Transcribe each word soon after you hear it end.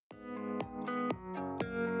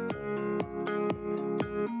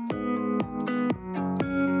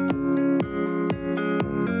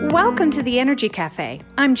Welcome to the Energy Cafe.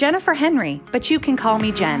 I'm Jennifer Henry, but you can call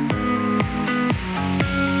me Jen.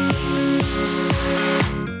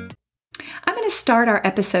 I'm going to start our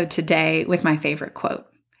episode today with my favorite quote,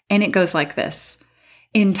 and it goes like this.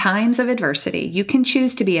 In times of adversity, you can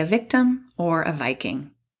choose to be a victim or a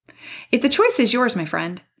Viking. If the choice is yours, my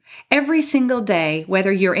friend, every single day,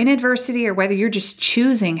 whether you're in adversity or whether you're just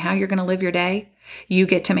choosing how you're going to live your day, you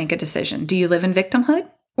get to make a decision. Do you live in victimhood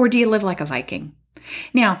or do you live like a Viking?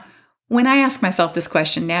 Now, when I ask myself this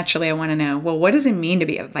question, naturally I want to know, well, what does it mean to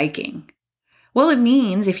be a Viking? Well, it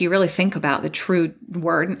means, if you really think about the true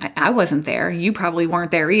word, I wasn't there, you probably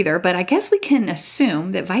weren't there either, but I guess we can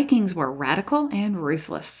assume that Vikings were radical and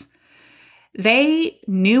ruthless. They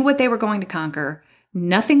knew what they were going to conquer,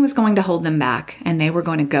 nothing was going to hold them back, and they were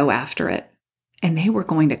going to go after it, and they were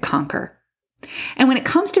going to conquer. And when it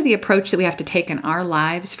comes to the approach that we have to take in our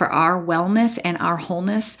lives for our wellness and our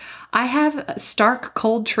wholeness, I have a stark,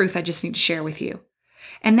 cold truth I just need to share with you.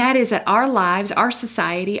 And that is that our lives, our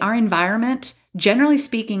society, our environment, generally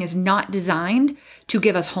speaking, is not designed to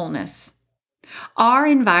give us wholeness. Our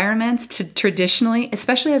environments traditionally,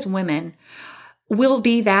 especially as women, will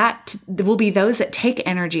be those that take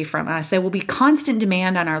energy from us. There will be constant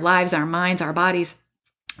demand on our lives, our minds, our bodies.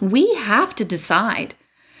 We have to decide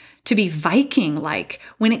to be Viking-like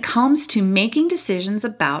when it comes to making decisions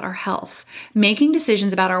about our health, making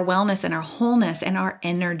decisions about our wellness and our wholeness and our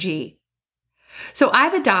energy. So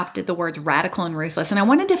I've adopted the words radical and ruthless, and I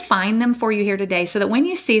want to define them for you here today so that when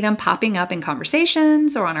you see them popping up in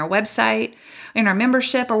conversations or on our website, in our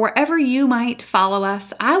membership, or wherever you might follow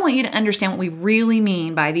us, I want you to understand what we really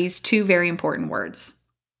mean by these two very important words.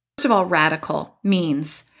 First of all, radical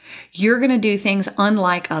means you're going to do things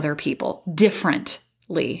unlike other people, differently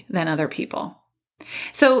than other people.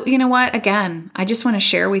 So, you know what? Again, I just want to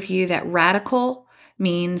share with you that radical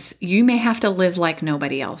means you may have to live like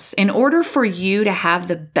nobody else. In order for you to have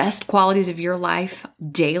the best qualities of your life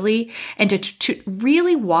daily and to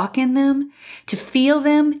really walk in them, to feel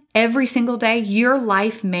them every single day, your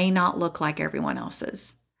life may not look like everyone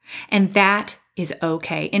else's. And that is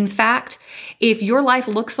okay. In fact, if your life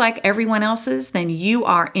looks like everyone else's, then you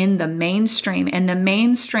are in the mainstream. And the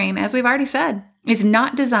mainstream, as we've already said, is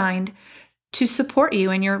not designed to support you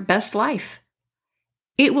in your best life.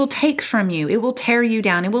 It will take from you. It will tear you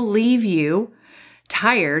down. It will leave you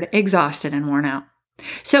tired, exhausted, and worn out.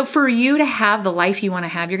 So for you to have the life you want to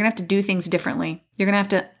have, you're going to have to do things differently. You're going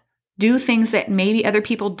to have to do things that maybe other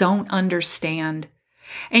people don't understand.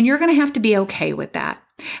 And you're going to have to be okay with that.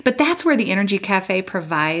 But that's where the Energy Cafe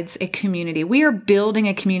provides a community. We are building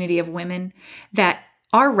a community of women that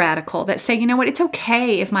are radical, that say, you know what, it's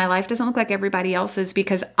okay if my life doesn't look like everybody else's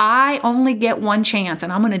because I only get one chance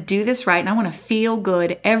and I'm going to do this right and I want to feel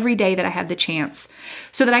good every day that I have the chance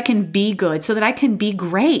so that I can be good, so that I can be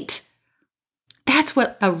great. That's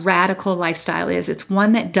what a radical lifestyle is. It's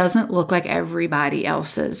one that doesn't look like everybody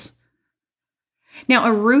else's. Now,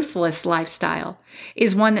 a ruthless lifestyle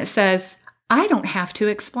is one that says, I don't have to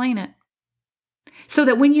explain it. So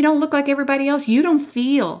that when you don't look like everybody else, you don't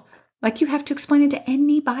feel like you have to explain it to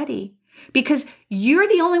anybody because you're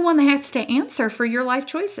the only one that has to answer for your life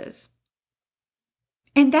choices.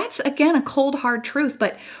 And that's, again, a cold, hard truth.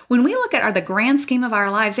 But when we look at the grand scheme of our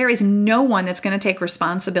lives, there is no one that's going to take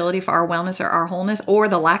responsibility for our wellness or our wholeness or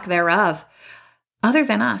the lack thereof other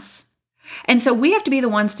than us. And so we have to be the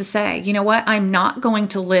ones to say, you know what? I'm not going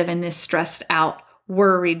to live in this stressed out,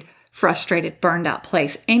 worried, frustrated, burned out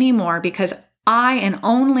place anymore because I and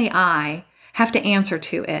only I have to answer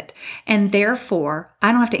to it. And therefore,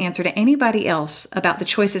 I don't have to answer to anybody else about the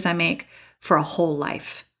choices I make for a whole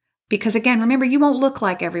life. Because again, remember, you won't look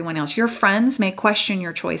like everyone else. Your friends may question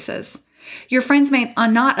your choices. Your friends may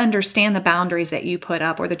not understand the boundaries that you put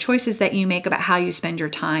up or the choices that you make about how you spend your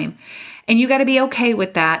time. And you got to be okay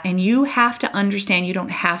with that. And you have to understand you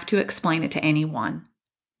don't have to explain it to anyone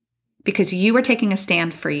because you are taking a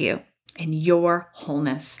stand for you and your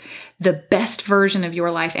wholeness, the best version of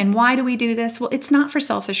your life. And why do we do this? Well, it's not for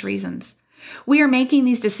selfish reasons. We are making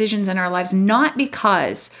these decisions in our lives not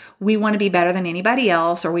because we want to be better than anybody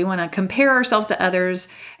else or we want to compare ourselves to others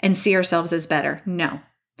and see ourselves as better. No.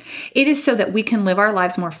 It is so that we can live our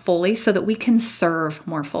lives more fully, so that we can serve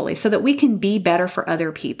more fully, so that we can be better for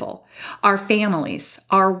other people, our families,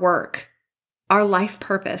 our work, our life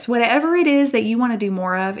purpose, whatever it is that you want to do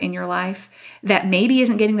more of in your life that maybe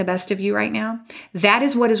isn't getting the best of you right now, that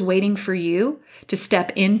is what is waiting for you to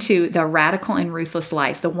step into the radical and ruthless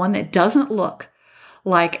life, the one that doesn't look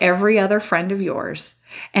like every other friend of yours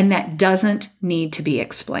and that doesn't need to be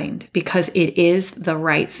explained because it is the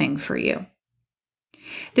right thing for you.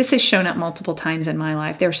 This has shown up multiple times in my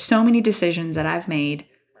life. There are so many decisions that I've made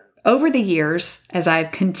over the years, as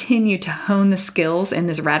I've continued to hone the skills in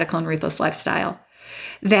this radical and ruthless lifestyle,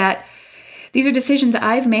 that these are decisions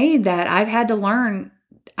I've made that I've had to learn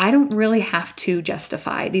I don't really have to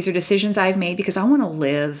justify. These are decisions I've made because I want to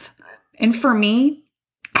live. And for me,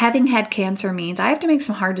 having had cancer means I have to make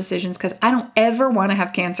some hard decisions because I don't ever want to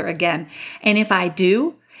have cancer again. And if I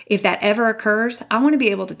do, if that ever occurs, I want to be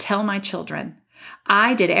able to tell my children,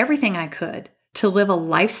 I did everything I could to live a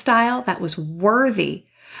lifestyle that was worthy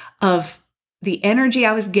of the energy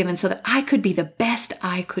I was given so that I could be the best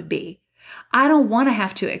I could be. I don't want to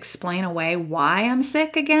have to explain away why I'm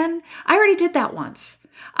sick again. I already did that once.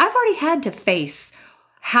 I've already had to face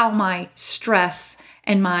how my stress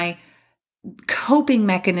and my coping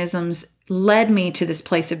mechanisms led me to this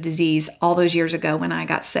place of disease all those years ago when I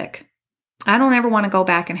got sick. I don't ever want to go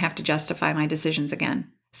back and have to justify my decisions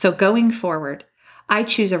again. So going forward, I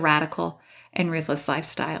choose a radical and ruthless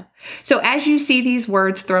lifestyle. So as you see these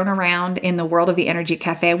words thrown around in the world of the Energy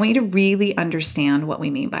Cafe, I want you to really understand what we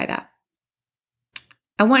mean by that.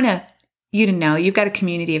 I want you to know you've got a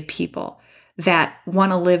community of people that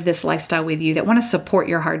want to live this lifestyle with you, that want to support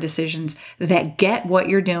your hard decisions, that get what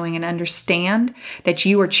you're doing and understand that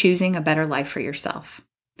you are choosing a better life for yourself.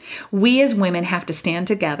 We as women have to stand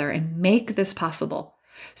together and make this possible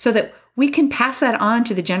so that we can pass that on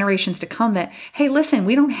to the generations to come that, hey, listen,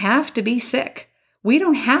 we don't have to be sick. We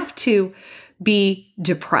don't have to be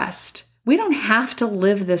depressed. We don't have to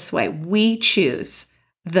live this way. We choose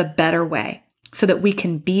the better way so that we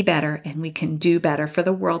can be better and we can do better for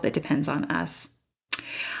the world that depends on us.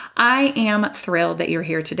 I am thrilled that you're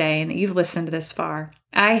here today and that you've listened this far.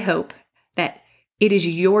 I hope that it is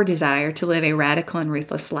your desire to live a radical and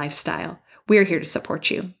ruthless lifestyle. We're here to support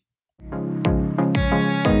you.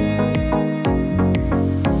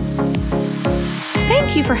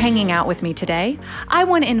 Thank you for hanging out with me today. I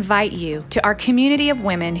want to invite you to our community of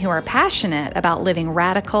women who are passionate about living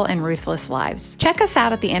radical and ruthless lives. Check us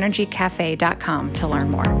out at theenergycafe.com to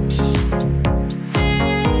learn more.